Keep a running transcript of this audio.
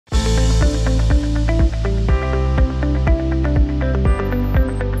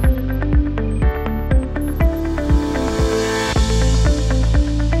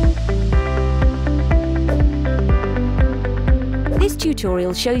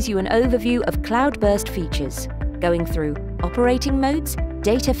tutorial shows you an overview of Cloudburst features, going through operating modes,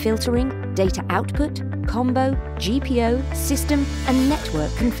 data filtering, data output, combo, GPO, system, and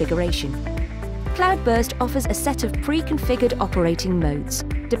network configuration. Cloudburst offers a set of pre-configured operating modes,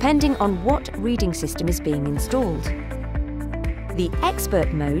 depending on what reading system is being installed. The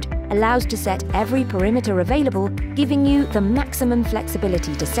Expert mode allows to set every parameter available, giving you the maximum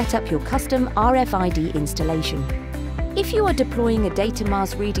flexibility to set up your custom RFID installation. If you are deploying a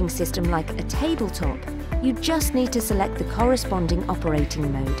Datamars reading system like a tabletop, you just need to select the corresponding operating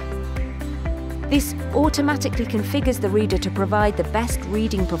mode. This automatically configures the reader to provide the best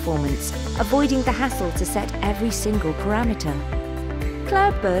reading performance, avoiding the hassle to set every single parameter.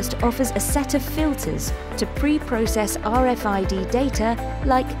 Cloudburst offers a set of filters to pre-process RFID data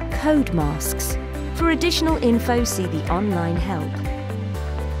like code masks. For additional info, see the online help.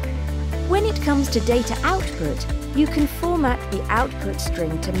 When it comes to data output, you can format the output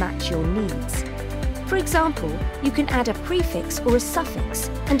string to match your needs. For example, you can add a prefix or a suffix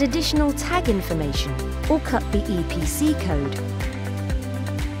and additional tag information, or cut the EPC code.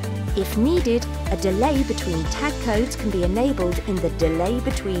 If needed, a delay between tag codes can be enabled in the Delay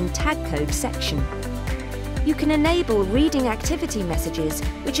Between Tag Code section. You can enable reading activity messages,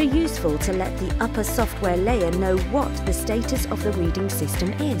 which are useful to let the upper software layer know what the status of the reading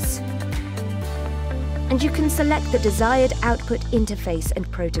system is. And you can select the desired output interface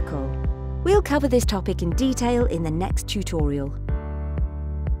and protocol. We'll cover this topic in detail in the next tutorial.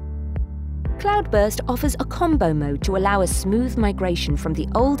 Cloudburst offers a combo mode to allow a smooth migration from the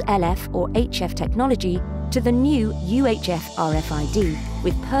old LF or HF technology to the new UHF RFID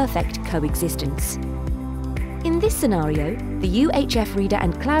with perfect coexistence. In this scenario, the UHF reader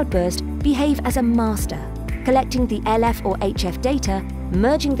and Cloudburst behave as a master, collecting the LF or HF data,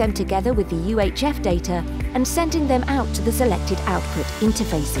 merging them together with the UHF data, and sending them out to the selected output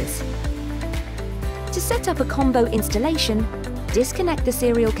interfaces. To set up a combo installation, disconnect the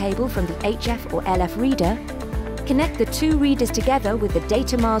serial cable from the HF or LF reader, connect the two readers together with the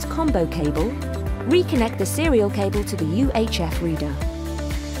Datamars combo cable, reconnect the serial cable to the UHF reader.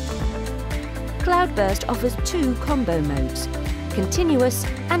 Cloudburst offers two combo modes, continuous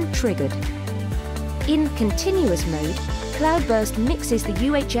and triggered. In continuous mode, Cloudburst mixes the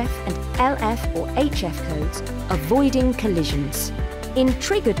UHF and LF or HF codes, avoiding collisions. In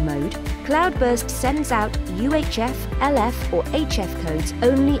triggered mode, Cloudburst sends out UHF, LF or HF codes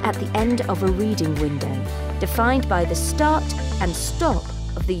only at the end of a reading window, defined by the start and stop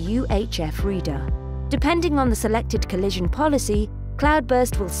of the UHF reader. Depending on the selected collision policy,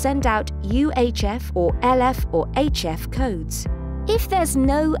 Cloudburst will send out UHF or LF or HF codes. If there's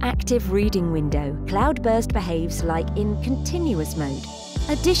no active reading window, Cloudburst behaves like in continuous mode.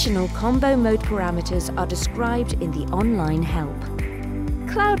 Additional combo mode parameters are described in the online help.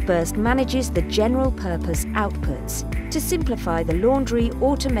 Cloudburst manages the general-purpose outputs to simplify the laundry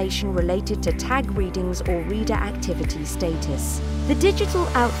automation related to tag readings or reader activity status. The digital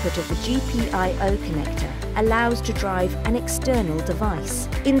output of the GPIO connector allows to drive an external device.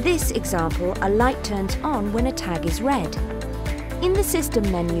 In this example, a light turns on when a tag is read. In the system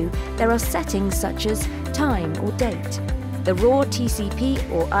menu, there are settings such as time or date, the raw TCP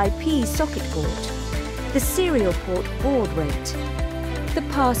or IP socket port, the serial port baud rate, the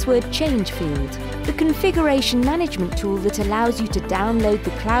password change field, the configuration management tool that allows you to download the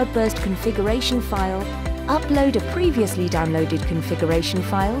Cloudburst configuration file, upload a previously downloaded configuration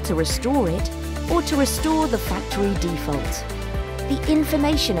file to restore it, or to restore the factory default. The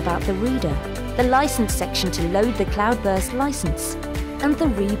information about the reader, the license section to load the Cloudburst license, and the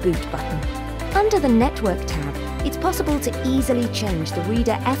reboot button. Under the Network tab, it's possible to easily change the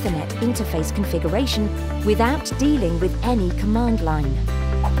reader Ethernet interface configuration without dealing with any command line.